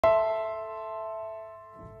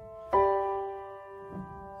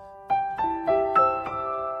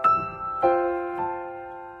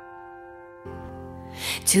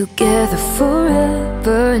Together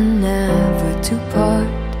forever and never to part.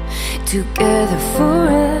 Together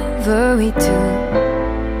forever we two.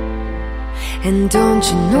 And don't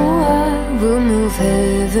you know I will move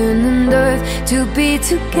heaven and earth to be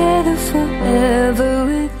together forever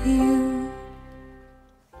with you.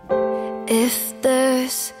 If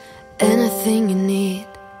there's anything you need,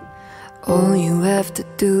 all you have to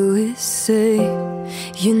do is say.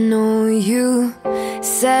 You know you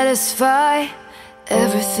satisfy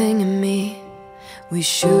everything in me. We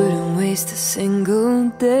shouldn't waste a single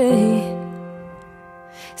day.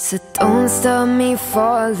 So don't stop me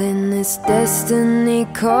falling, it's destiny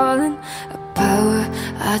calling, a power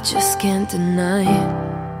I just can't deny.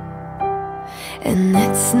 And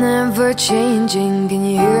it's never changing, can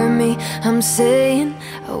you hear me? I'm saying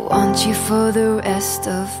I want you for the rest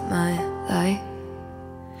of my life.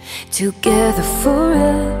 Together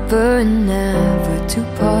forever and never to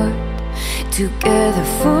part. Together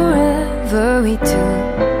forever we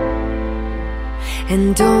two.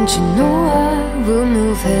 And don't you know I will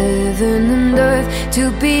move heaven and earth to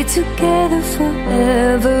be together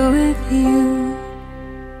forever with you.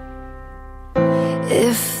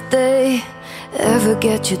 If they ever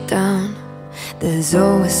get you down, there's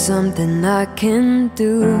always something I can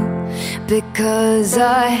do. Because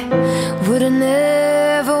I wouldn't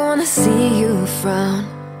ever wanna see you frown.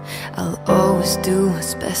 I'll always do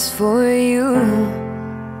what's best for you.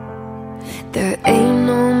 There ain't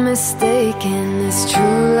no mistaking, it's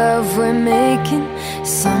true love we're making,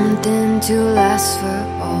 something to last for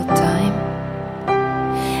all time.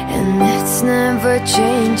 And it's never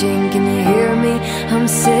changing, can you hear me? I'm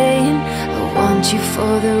saying I want you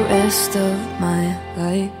for the rest of my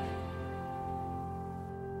life.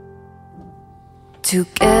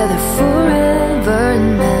 Together forever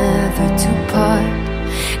and never to part.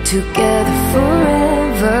 Together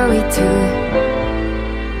forever we two.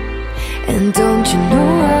 And don't you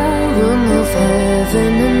know I will move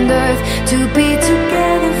heaven and earth to be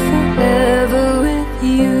together forever with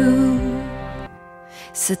you.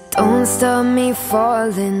 So don't stop me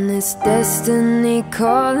falling, it's destiny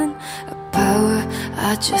calling, a power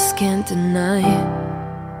I just can't deny.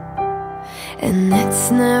 And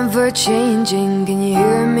it's never changing, can you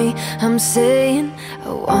hear me? I'm saying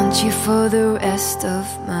I want you for the rest of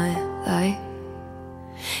my life.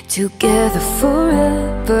 Together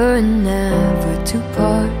forever and never to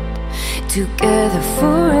part. Together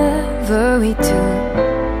forever we two.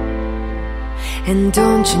 And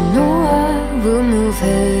don't you know I will move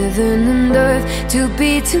heaven and earth to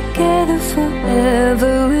be together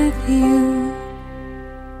forever with you.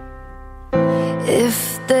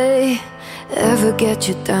 If they ever get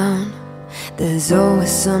you down, there's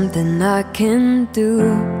always something I can do.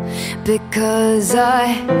 Because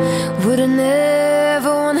I wouldn't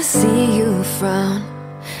ever wanna see you frown.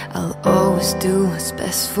 I'll always do what's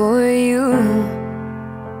best for you.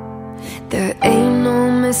 There ain't no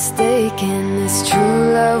mistaking, it's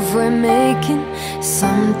true love we're making,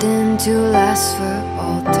 something to last for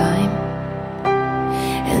all time.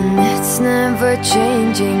 And it's never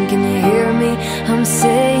changing, can you hear me? I'm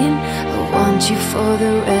saying I want you for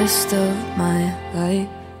the rest of my life.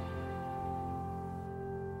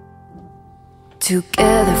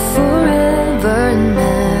 Together forever and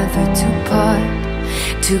never to part.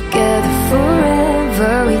 Together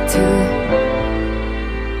forever we two.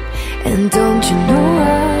 And don't you know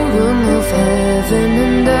I will move heaven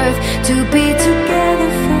and earth to be together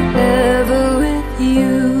forever with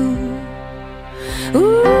you.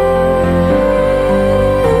 Ooh.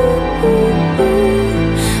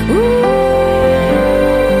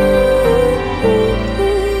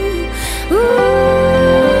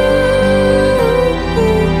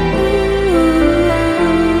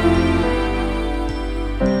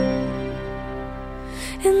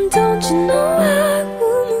 And don't you know